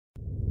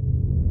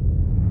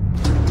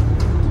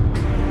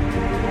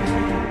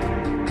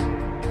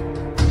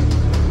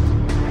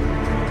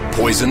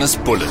Poisonous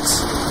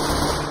bullets.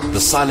 The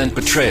silent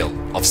betrayal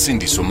of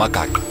Sindiso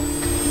Magaqa.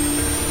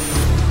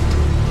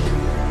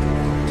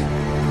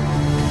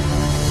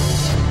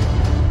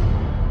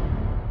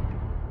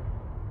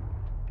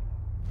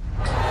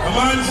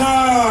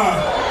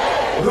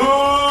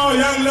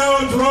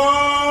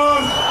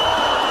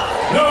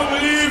 Long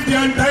live the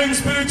undying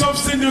spirit of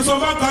Sindiso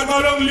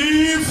Magaqa, long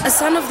live. A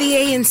son of the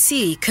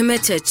ANC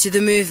committed to the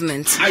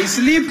movement. I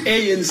sleep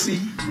ANC.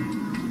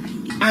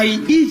 I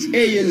eat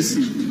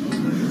ANC.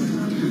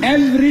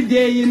 Every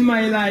day in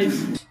my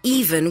life.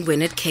 Even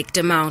when it kicked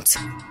him out.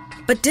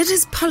 But did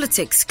his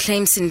politics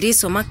claim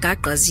Sindiso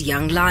Magaqa's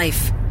young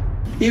life?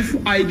 If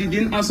I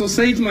didn't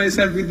associate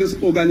myself with this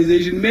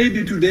organization,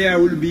 maybe today I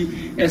will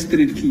be a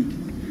street kid.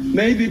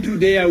 Maybe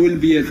today I will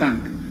be a thug.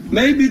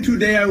 Maybe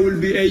today I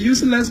will be a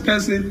useless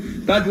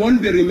person that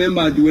won't be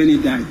remembered when he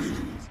died.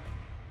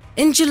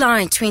 In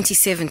July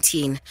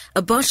 2017,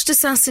 a botched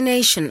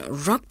assassination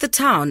rocked the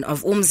town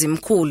of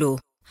Umzimkhulu.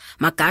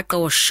 Magaqa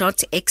was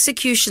shot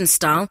execution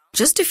style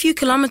just a few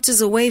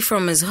kilometers away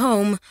from his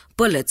home.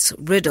 Bullets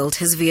riddled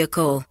his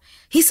vehicle.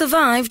 He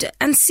survived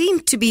and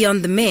seemed to be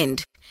on the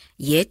mend.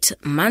 Yet,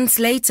 months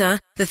later,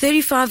 the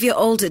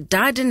 35-year-old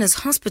died in his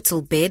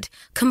hospital bed,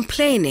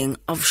 complaining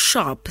of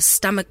sharp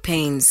stomach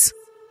pains.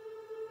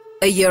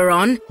 A year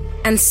on,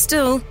 and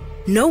still,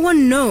 no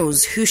one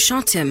knows who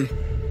shot him.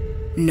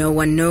 No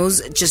one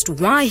knows just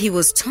why he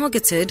was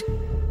targeted,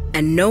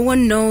 and no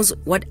one knows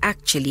what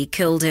actually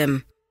killed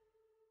him.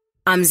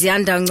 I'm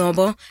Ziyanda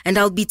Ngcobo, and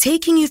I'll be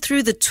taking you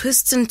through the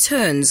twists and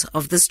turns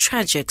of this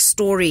tragic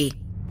story.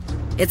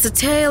 It's a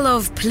tale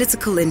of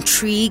political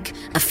intrigue,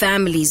 a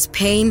family's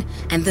pain,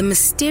 and the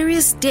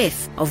mysterious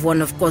death of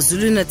one of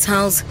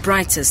KwaZulu-Natal's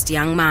brightest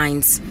young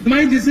minds.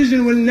 My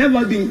decision will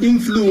never be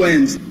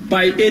influenced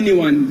by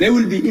anyone. They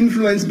will be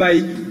influenced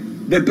by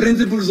the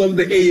principles of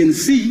the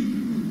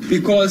ANC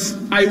because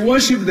I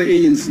worship the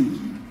ANC.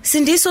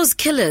 Sindiso's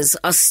killers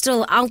are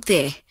still out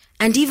there,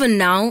 and even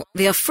now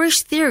there are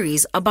fresh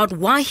theories about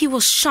why he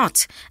was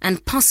shot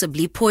and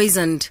possibly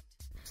poisoned.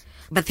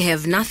 But they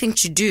have nothing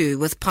to do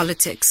with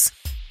politics.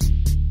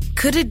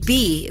 Could it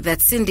be that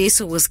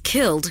Sindiso was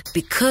killed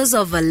because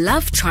of a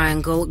love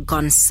triangle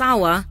gone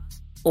sour?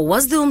 Or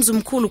was the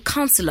Umzimkhulu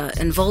councillor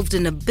involved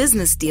in a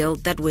business deal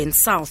that went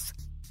south?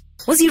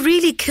 Was he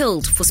really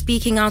killed for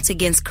speaking out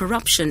against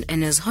corruption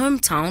in his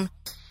hometown?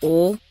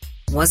 Or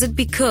was it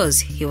because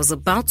he was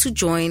about to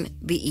join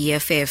the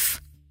EFF?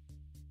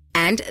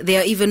 And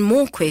there are even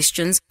more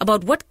questions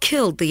about what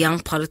killed the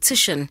young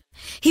politician.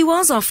 He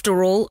was,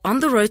 after all, on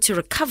the road to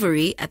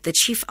recovery at the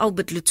Chief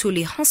Albert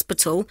Luthuli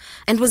Hospital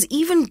and was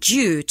even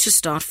due to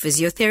start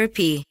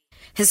physiotherapy.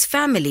 His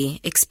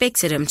family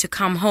expected him to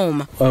come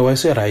home.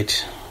 Was he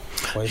right?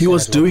 He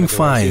was doing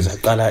fine. He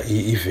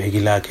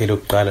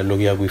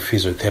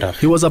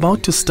was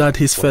about to start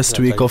his first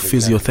week of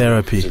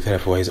physiotherapy.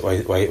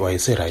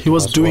 He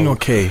was doing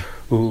okay.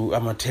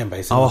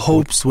 Our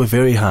hopes were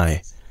very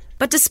high.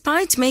 But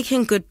despite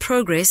making good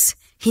progress,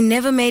 he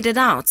never made it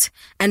out,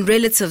 and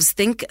relatives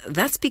think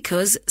that's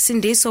because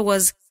Sindiso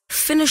was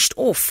finished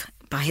off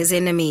by his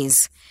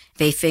enemies.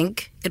 They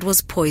think it was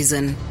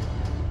poison.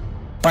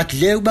 But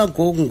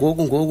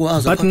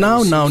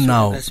now,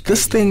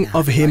 this thing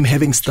of him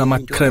having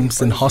stomach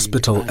cramps in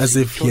hospital as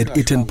if he had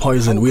eaten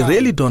poison, we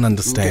really don't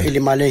understand.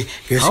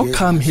 How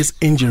come his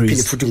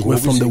injuries were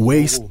from the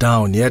waist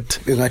down, yet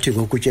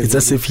it's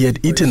as if he had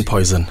eaten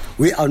poison?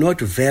 We are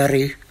not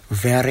very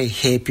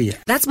happy.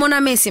 That's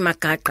Monamesi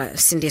Magaqa,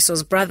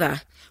 Sindiso's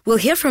brother. We'll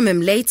hear from him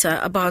later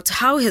about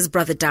how his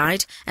brother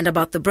died and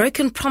about the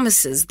broken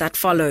promises that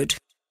followed.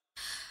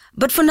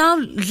 But for now,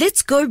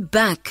 let's go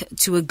back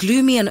to a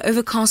gloomy and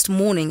overcast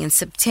morning in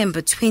September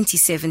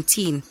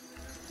 2017.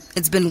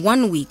 It's been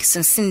 1 week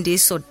since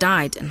Sindiso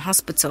died in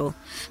hospital.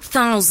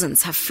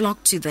 Thousands have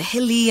flocked to the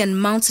hilly and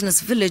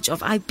mountainous village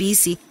of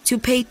Ibisi to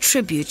pay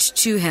tribute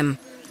to him.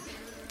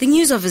 The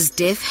news of his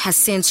death has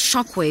sent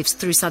shockwaves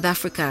through South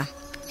Africa.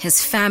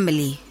 His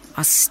family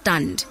are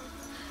stunned.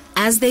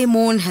 As they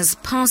mourn his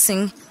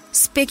passing,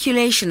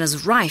 speculation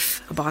is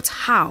rife about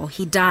how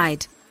he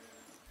died.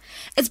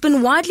 It's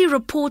been widely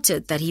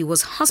reported that he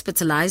was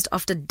hospitalized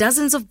after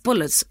dozens of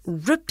bullets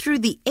ripped through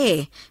the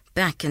air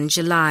back in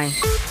July.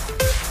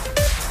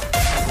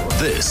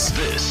 This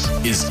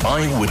is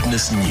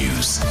Eyewitness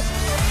News.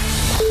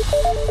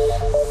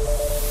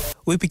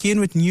 We begin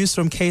with news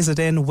from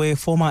KZN, where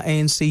former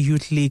ANC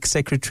Youth League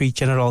Secretary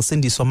General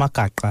Sindiso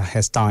Magaqa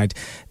has died.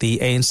 The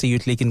ANC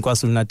Youth League in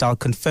KwaZulu-Natal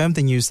confirmed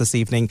the news this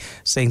evening,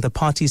 saying the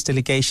party's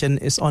delegation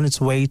is on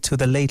its way to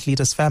the late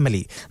leader's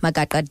family.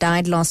 Magaqa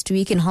died last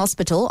week in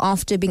hospital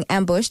after being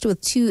ambushed with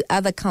 2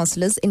 other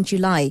councillors in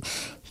July.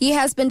 He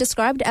has been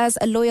described as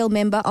a loyal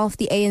member of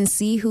the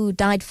ANC who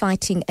died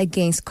fighting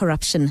against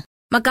corruption.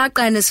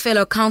 Magaqa and his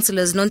fellow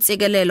councillors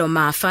Nontsikelelo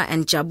Mafa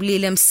and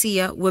Jabulile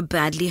Msiya were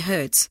badly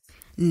hurt.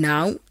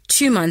 Now,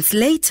 2 months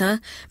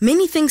later,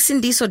 many think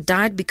Sindiso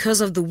died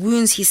because of the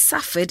wounds he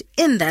suffered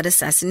in that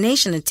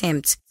assassination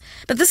attempt.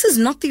 But this is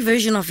not the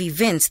version of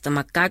events the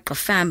Magaqa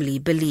family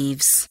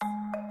believes.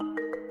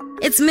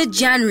 It's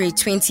mid-January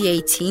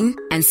 2018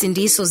 and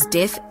Sindiso's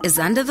death is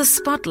under the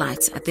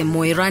spotlight at the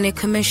Moirane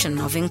Commission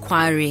of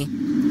Inquiry.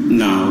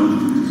 Now,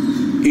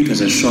 it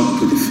was a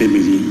shock to the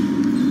family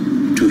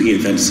to hear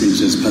that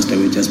Sindiso has passed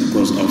away just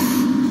because of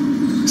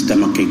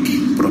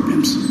stomachache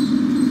problems.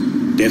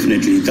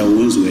 Definitely the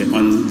wounds were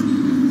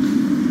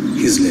on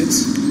his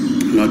legs,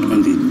 not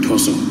on the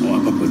torso or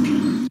upper body.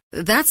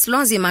 That's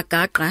Ziyanda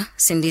Magaqa,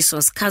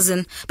 Sindiso's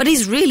cousin, but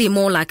he's really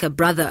more like a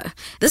brother.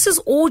 This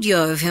is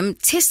audio of him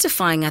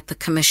testifying at the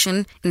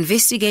commission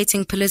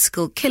investigating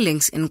political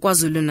killings in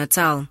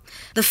KwaZulu-Natal.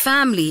 The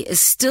family is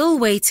still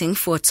waiting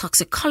for a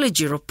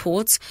toxicology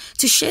report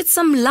to shed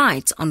some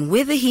light on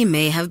whether he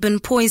may have been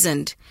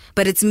poisoned,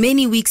 but it's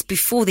many weeks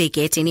before they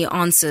get any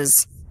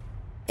answers.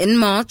 In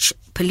March,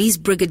 Police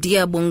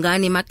Brigadier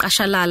Bongani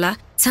Maqashalala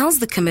tells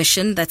the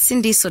commission that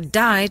Sindiso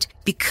died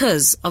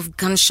because of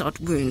gunshot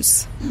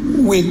wounds.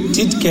 We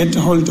did get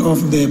hold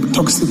of the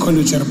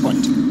toxicology report.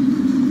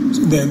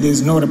 So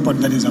there's no report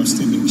that is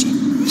outstanding.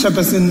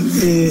 Chairperson,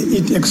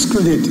 it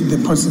excluded the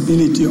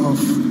possibility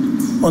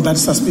of, or that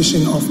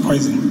suspicion of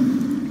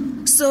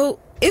poison. So,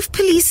 if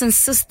police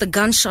insist the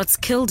gunshots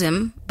killed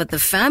him, but the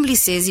family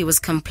says he was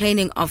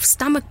complaining of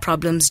stomach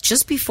problems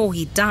just before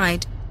he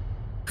died,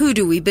 who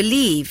do we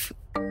believe?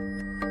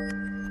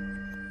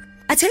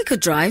 I take a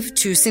drive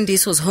to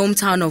Sindiso's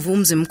hometown of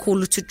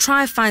Umzimkhulu to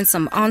try find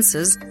some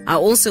answers. I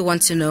also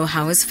want to know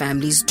how his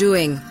family's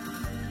doing.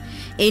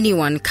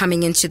 Anyone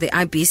coming into the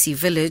IBC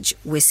village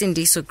where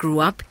Sindiso grew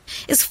up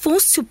is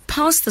forced to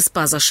pass the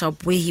spaza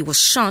shop where he was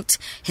shot,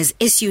 his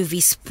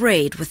SUV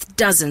sprayed with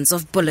dozens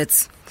of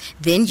bullets.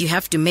 Then you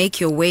have to make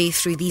your way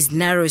through these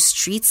narrow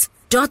streets,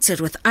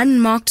 dotted with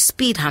unmarked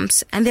speed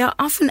humps, and there are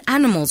often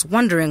animals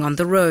wandering on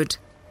the road.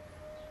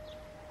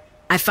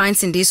 I find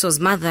Sindiso's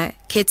mother,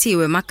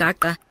 Ketiwe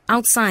Magaqa,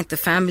 outside the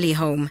family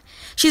home.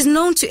 She's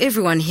known to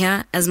everyone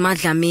here as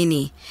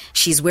Madlamini.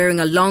 She's wearing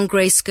a long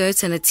grey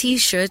skirt and a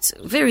t-shirt,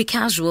 very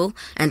casual,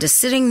 and is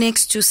sitting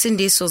next to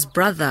Sindiso's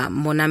brother,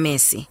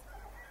 Monamesi.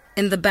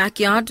 In the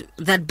backyard,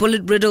 that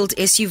bullet-riddled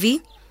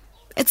SUV,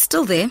 it's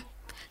still there,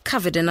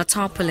 covered in a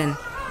tarpaulin.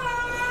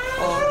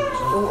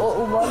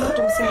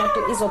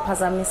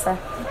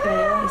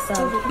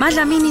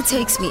 Madlamini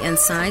takes me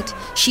inside.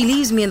 She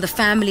leaves me in the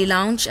family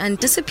lounge and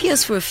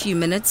disappears for a few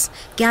minutes,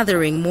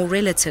 gathering more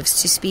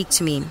relatives to speak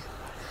to me.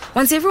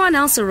 Once everyone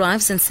else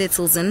arrives and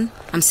settles in,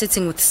 I'm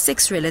sitting with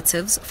 6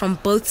 relatives from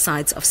both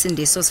sides of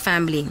Sindiso's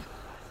family.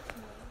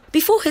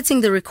 Before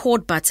hitting the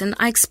record button,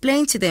 I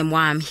explain to them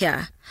why I'm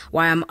here,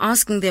 why I'm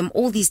asking them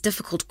all these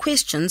difficult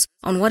questions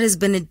on what has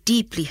been a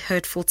deeply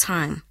hurtful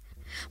time.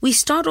 We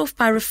start off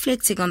by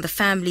reflecting on the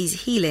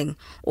family's healing,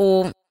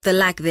 or the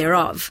lack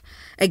thereof.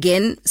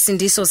 Again,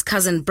 Sindiso's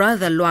cousin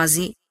brother,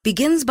 Lwazi,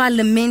 begins by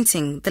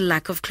lamenting the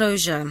lack of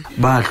closure.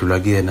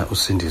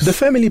 The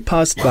family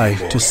passed by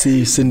to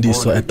see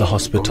Sindiso at the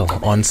hospital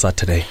on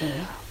Saturday.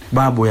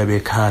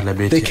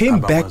 They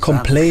came back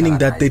complaining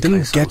that they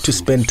didn't get to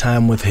spend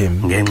time with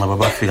him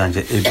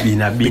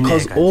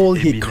because all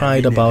he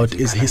cried about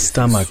is his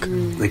stomach.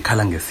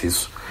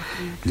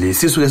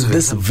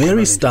 This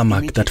very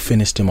stomach that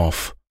finished him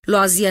off.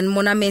 Lwazi and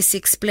Monamesi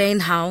explain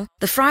how,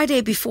 the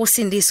Friday before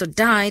Sindiso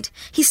died,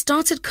 he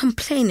started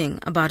complaining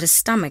about his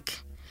stomach.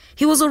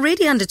 He was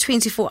already under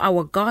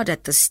 24-hour guard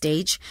at this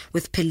stage,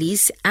 with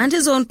police and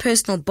his own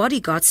personal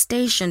bodyguard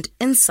stationed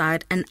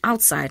inside and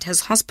outside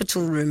his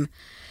hospital room.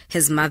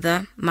 His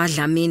mother,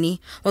 Madlamini,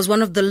 was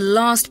one of the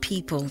last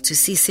people to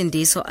see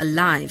Sindiso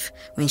alive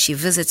when she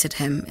visited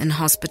him in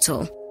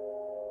hospital.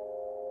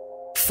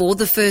 For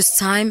the first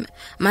time,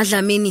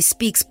 Madlamini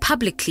speaks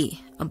publicly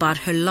about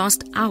her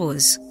last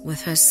hours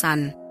with her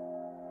son.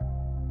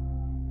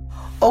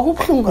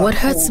 What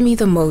hurts me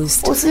the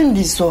most,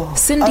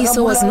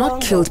 Sindiso was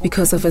not killed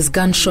because of his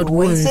gunshot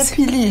wounds.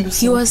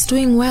 He was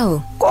doing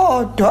well.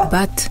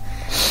 But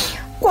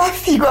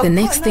the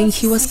next thing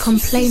he was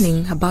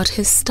complaining about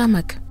his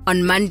stomach.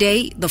 On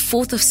Monday, the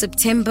 4th of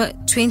September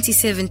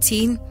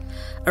 2017,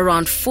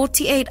 around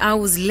 48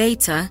 hours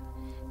later,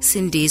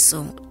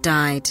 Sindiso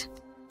died.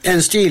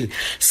 And still,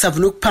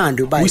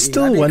 we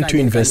still want to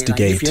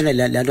investigate.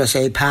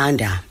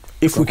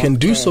 If we can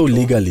do so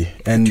legally,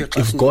 and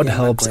if God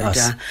helps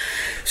us,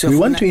 we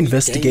want to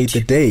investigate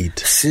the date,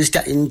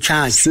 sister in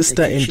charge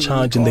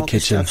in the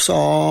kitchen,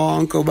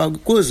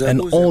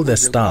 and all the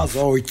staff,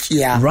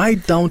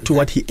 right down to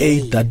what he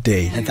ate that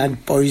day.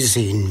 That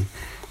poison.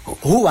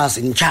 Who was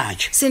in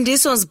charge?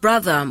 Sindiso's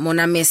brother,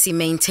 Monamesi,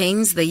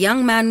 maintains the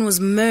young man was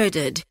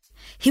murdered.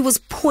 He was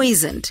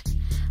poisoned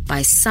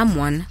by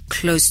someone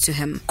close to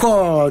him.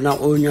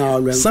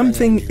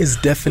 Something is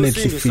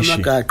definitely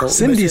fishy.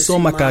 Sindiso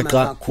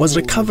Magaqa was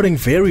recovering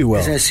very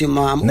well.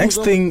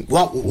 Next thing,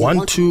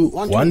 1, 2,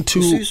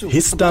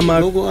 his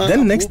stomach.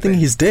 Then next thing,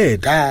 he's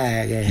dead.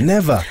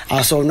 Never. We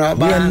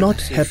are not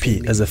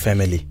happy as a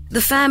family.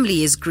 The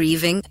family is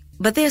grieving,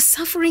 but their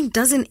suffering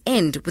doesn't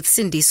end with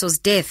Sindiso's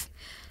death.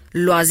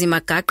 Lwazi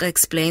Magaqa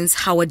explains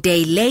how a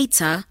day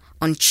later,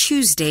 On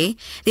Tuesday,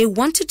 they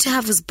wanted to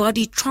have his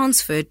body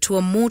transferred to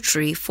a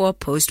mortuary for a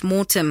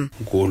post-mortem.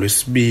 On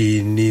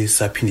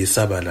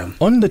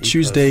the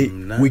Tuesday,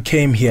 we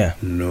came here.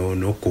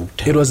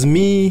 It was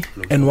me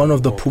and one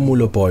of the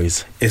Pumulo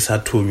boys.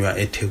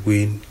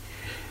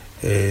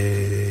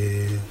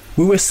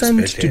 We were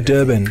sent to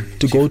Durban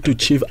to go to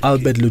Chief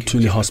Albert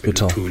Luthuli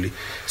Hospital.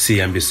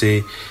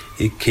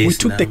 We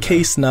took the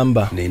case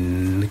number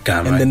and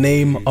the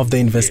name of the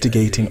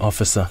investigating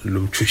officer.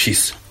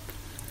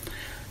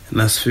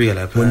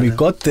 When we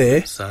got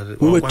there,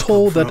 we were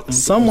told that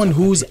someone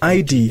whose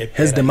ID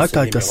has the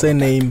Magaqa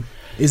surname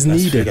is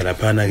needed.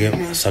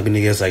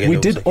 We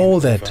did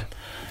all that.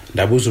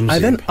 I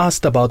then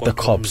asked about the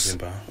corpse.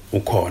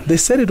 They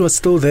said it was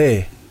still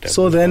there.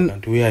 So then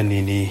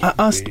I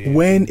asked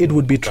when it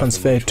would be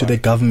transferred to the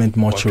government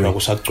mortuary. I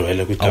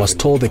was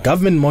told the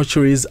government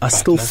mortuaries are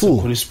still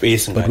full,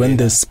 but when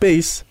there's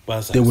space,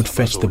 they would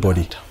fetch the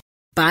body.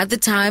 By the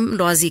time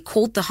Lwazi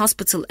called the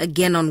hospital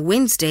again on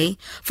Wednesday,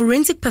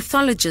 forensic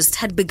pathologists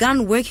had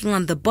begun working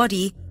on the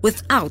body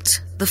without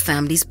the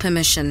family's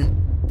permission.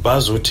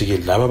 So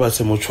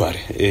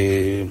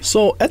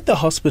at the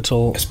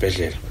hospital,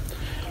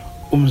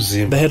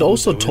 they had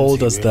also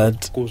told us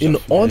that in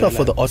order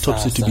for the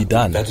autopsy to be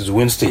done,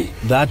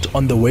 that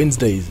on the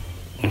Wednesday,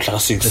 the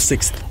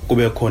 6th,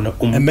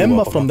 a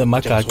member from the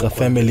Magaqa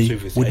family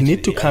would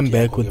need to come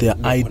back with their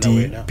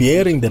ID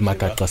bearing the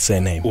Magaqa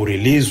surname.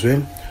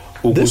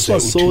 This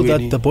was so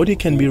that the body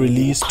can be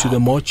released to the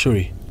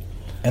mortuary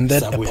and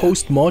that a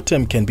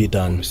post-mortem can be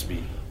done.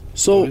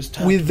 So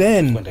we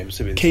then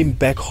came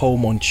back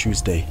home on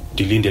Tuesday.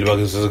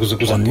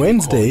 On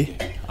Wednesday,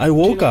 I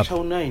woke up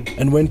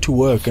and went to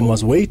work and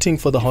was waiting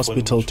for the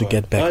hospital to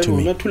get back to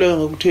me.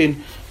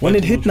 When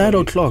it hit 9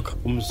 o'clock,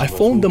 I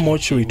phoned the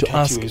mortuary to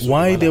ask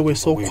why they were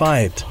so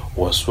quiet.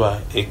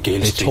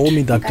 They told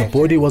me that the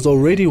body was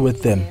already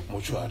with them.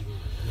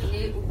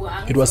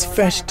 It was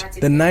fetched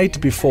the night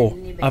before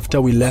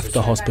after we left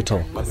the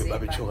hospital.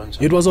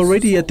 It was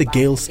already at the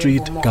Gale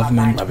Street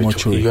government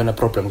mortuary.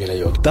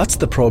 That's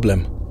the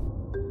problem.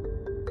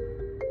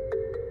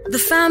 The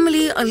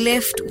family are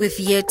left with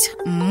yet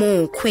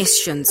more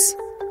questions.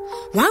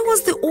 Why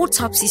was the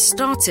autopsy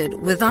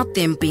started without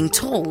them being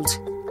told?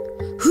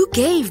 Who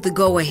gave the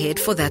go-ahead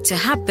for that to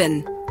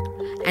happen?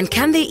 And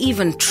can they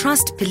even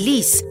trust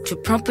police to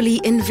properly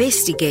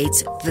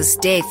investigate this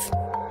death?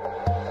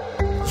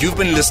 You've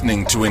been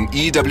listening to an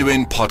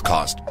EWN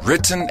podcast,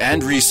 written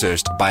and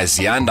researched by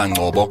Ziyanda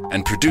Ngcobo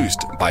and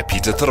produced by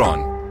Peter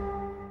Theron.